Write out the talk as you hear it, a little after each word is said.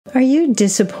Are you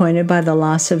disappointed by the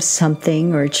loss of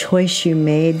something or a choice you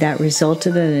made that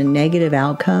resulted in a negative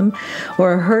outcome,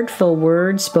 or a hurtful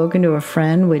word spoken to a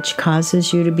friend which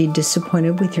causes you to be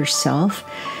disappointed with yourself?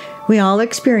 We all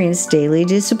experience daily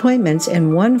disappointments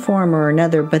in one form or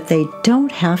another, but they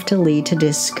don't have to lead to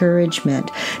discouragement.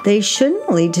 They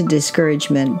shouldn't lead to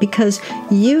discouragement because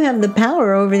you have the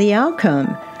power over the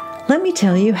outcome. Let me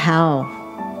tell you how.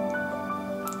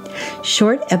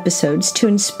 Short episodes to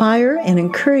inspire and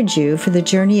encourage you for the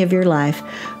journey of your life.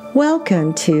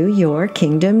 Welcome to your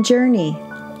Kingdom Journey.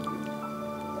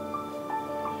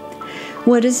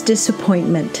 What is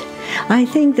disappointment? I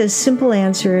think the simple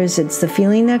answer is it's the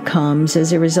feeling that comes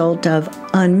as a result of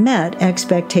unmet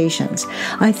expectations.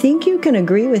 I think you can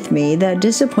agree with me that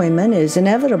disappointment is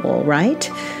inevitable, right?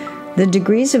 The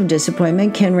degrees of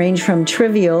disappointment can range from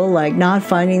trivial, like not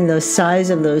finding the size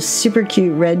of those super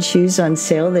cute red shoes on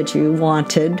sale that you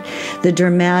wanted, the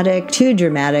dramatic, too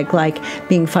dramatic, like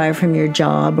being fired from your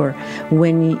job, or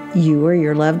when you or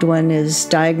your loved one is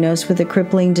diagnosed with a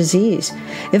crippling disease.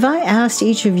 If I asked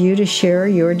each of you to share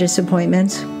your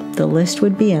disappointments, the list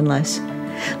would be endless.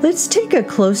 Let's take a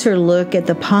closer look at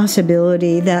the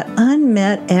possibility that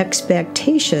unmet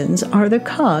expectations are the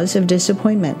cause of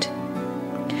disappointment.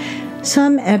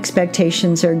 Some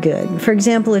expectations are good. For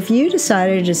example, if you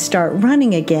decided to start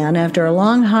running again after a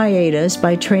long hiatus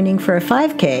by training for a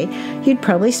 5K, you'd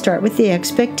probably start with the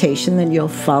expectation that you'll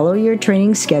follow your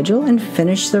training schedule and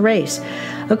finish the race.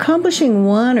 Accomplishing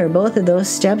one or both of those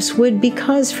steps would be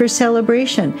cause for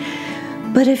celebration.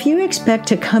 But if you expect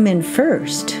to come in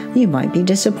first, you might be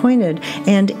disappointed.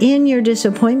 And in your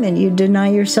disappointment, you deny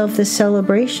yourself the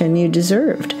celebration you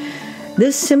deserved.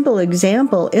 This simple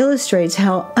example illustrates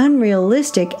how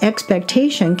unrealistic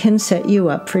expectation can set you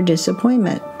up for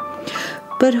disappointment.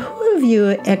 But who of you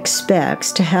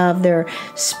expects to have their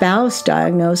spouse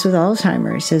diagnosed with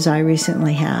Alzheimer's, as I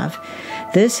recently have?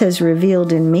 This has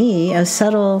revealed in me a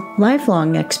subtle,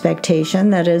 lifelong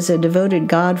expectation that as a devoted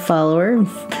God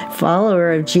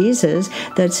follower of Jesus,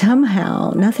 that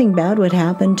somehow nothing bad would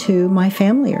happen to my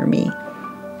family or me.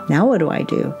 Now what do I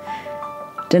do?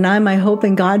 Deny my hope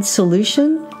in God's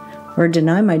solution, or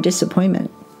deny my disappointment?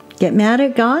 Get mad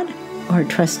at God, or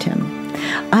trust Him?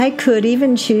 I could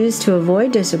even choose to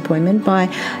avoid disappointment by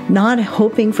not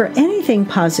hoping for anything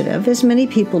positive, as many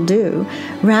people do,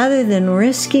 rather than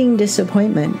risking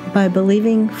disappointment by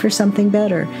believing for something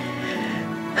better.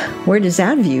 Where does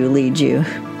that view lead you?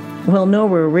 Well,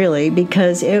 nowhere really,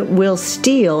 because it will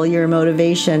steal your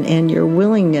motivation and your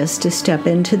willingness to step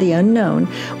into the unknown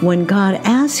when God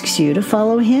asks you to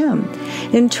follow Him.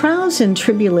 In trials and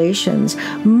tribulations,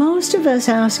 most of us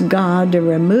ask God to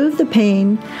remove the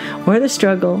pain or the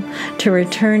struggle, to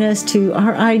return us to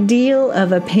our ideal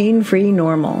of a pain-free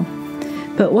normal.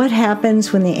 But what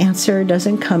happens when the answer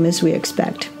doesn't come as we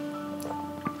expect?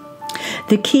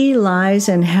 The key lies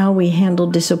in how we handle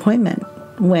disappointment.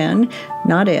 When,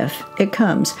 not if, it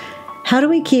comes. How do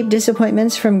we keep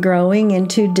disappointments from growing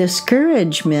into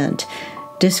discouragement?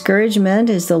 Discouragement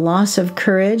is the loss of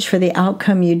courage for the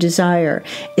outcome you desire.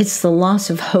 It's the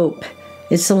loss of hope.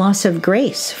 It's the loss of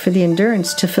grace for the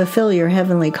endurance to fulfill your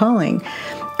heavenly calling.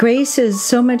 Grace is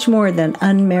so much more than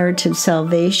unmerited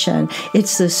salvation.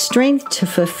 It's the strength to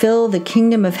fulfill the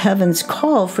kingdom of heaven's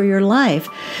call for your life.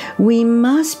 We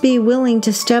must be willing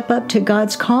to step up to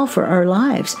God's call for our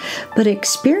lives, but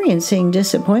experiencing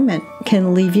disappointment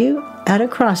can leave you at a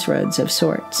crossroads of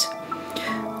sorts.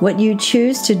 What you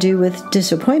choose to do with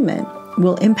disappointment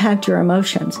will impact your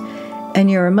emotions,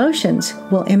 and your emotions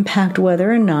will impact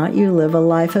whether or not you live a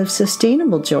life of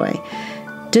sustainable joy.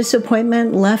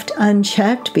 Disappointment left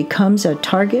unchecked becomes a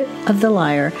target of the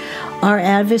liar. Our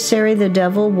adversary, the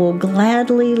devil, will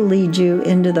gladly lead you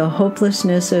into the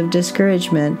hopelessness of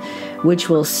discouragement, which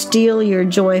will steal your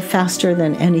joy faster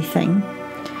than anything.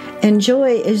 And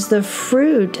joy is the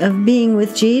fruit of being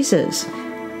with Jesus.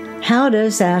 How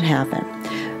does that happen?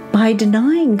 By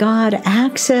denying God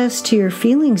access to your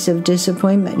feelings of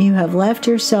disappointment, you have left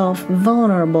yourself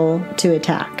vulnerable to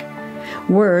attack.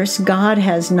 Worse, God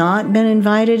has not been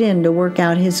invited in to work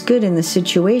out His good in the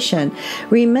situation.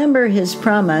 Remember His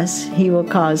promise, He will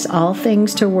cause all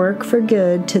things to work for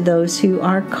good to those who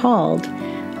are called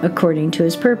according to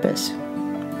His purpose.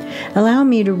 Allow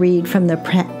me to read from the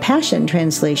Passion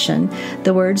Translation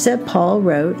the words that Paul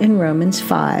wrote in Romans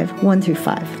 5, 1 through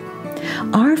 5.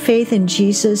 Our faith in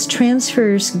Jesus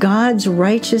transfers God's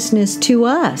righteousness to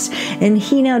us, and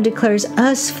He now declares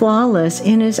us flawless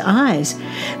in His eyes.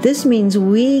 This means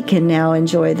we can now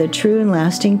enjoy the true and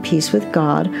lasting peace with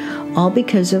God, all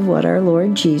because of what our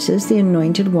Lord Jesus, the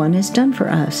Anointed One, has done for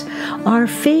us. Our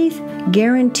faith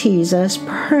guarantees us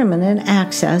permanent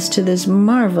access to this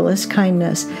marvelous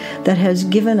kindness that has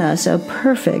given us a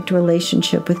perfect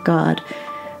relationship with God.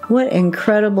 What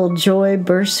incredible joy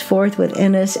bursts forth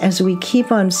within us as we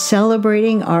keep on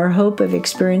celebrating our hope of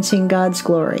experiencing God's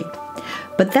glory.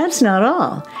 But that's not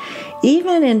all.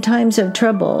 Even in times of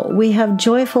trouble, we have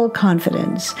joyful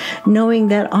confidence, knowing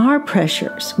that our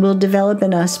pressures will develop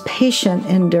in us patient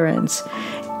endurance.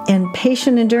 And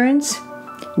patient endurance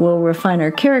will refine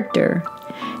our character,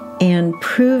 and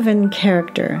proven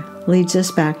character leads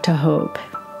us back to hope.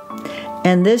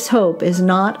 And this hope is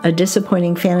not a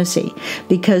disappointing fantasy,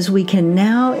 because we can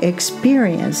now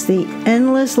experience the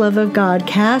endless love of God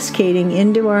cascading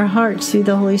into our hearts through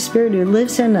the Holy Spirit who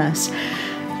lives in us.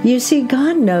 You see,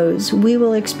 God knows we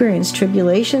will experience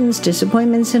tribulations,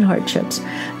 disappointments, and hardships.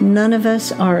 None of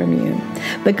us are immune.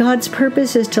 But God's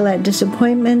purpose is to let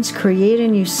disappointments create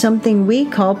in you something we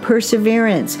call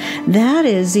perseverance. That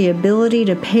is the ability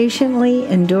to patiently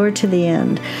endure to the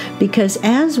end. Because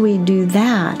as we do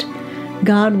that,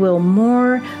 God will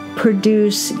more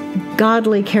produce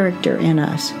godly character in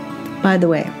us. By the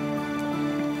way,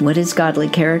 what is godly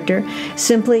character?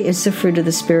 Simply, it's the fruit of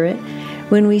the Spirit.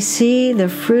 When we see the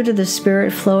fruit of the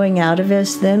Spirit flowing out of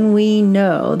us, then we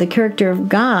know the character of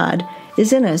God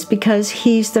is in us because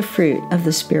He's the fruit of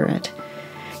the Spirit.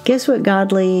 Guess what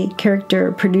godly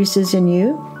character produces in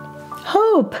you?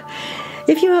 Hope.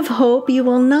 If you have hope, you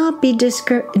will not be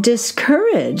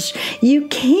discouraged. You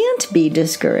can't be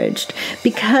discouraged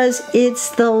because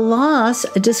it's the loss.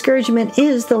 Discouragement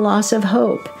is the loss of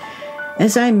hope.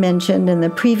 As I mentioned in the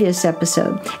previous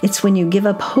episode, it's when you give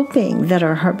up hoping that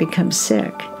our heart becomes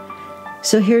sick.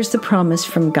 So here's the promise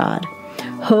from God.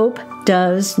 Hope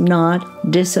does not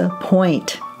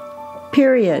disappoint.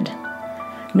 Period.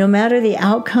 No matter the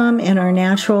outcome in our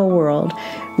natural world,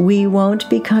 we won't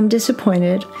become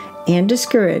disappointed and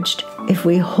discouraged if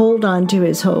we hold on to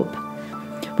His hope.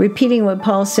 Repeating what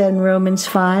Paul said in Romans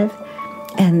 5,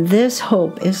 and this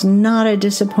hope is not a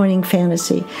disappointing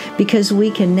fantasy because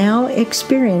we can now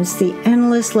experience the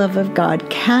endless love of God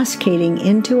cascading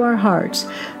into our hearts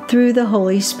through the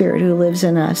Holy Spirit who lives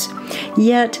in us.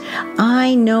 Yet,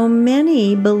 I know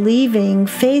many believing,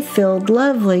 faith-filled,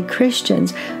 lovely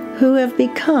Christians who have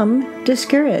become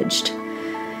discouraged.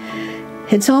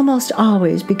 It's almost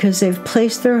always because they've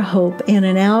placed their hope in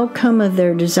an outcome of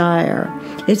their desire.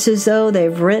 It's as though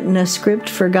they've written a script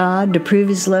for God to prove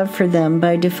His love for them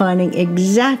by defining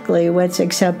exactly what's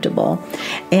acceptable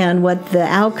and what the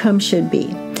outcome should be.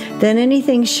 Then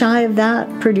anything shy of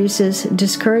that produces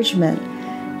discouragement.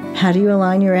 How do you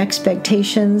align your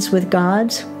expectations with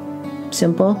God's?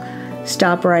 Simple.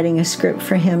 Stop writing a script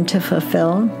for Him to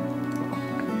fulfill.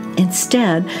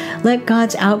 Instead, let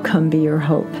God's outcome be your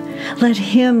hope. Let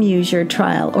Him use your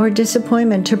trial or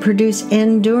disappointment to produce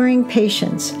enduring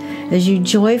patience as you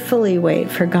joyfully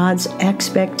wait for God's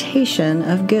expectation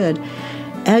of good.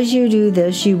 As you do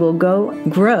this, you will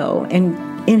grow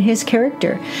in His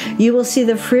character. You will see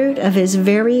the fruit of His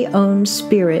very own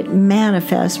Spirit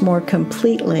manifest more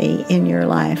completely in your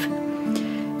life.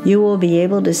 You will be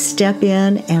able to step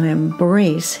in and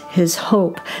embrace His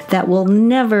hope that will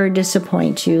never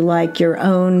disappoint you like your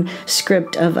own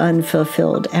script of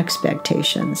unfulfilled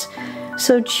expectations.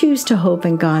 So choose to hope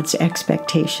in God's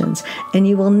expectations, and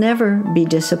you will never be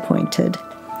disappointed.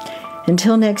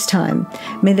 Until next time,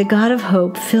 may the God of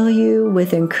hope fill you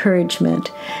with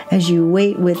encouragement as you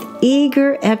wait with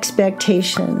eager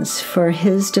expectations for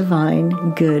His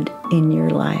divine good in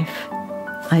your life.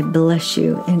 I bless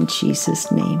you in Jesus'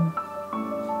 name.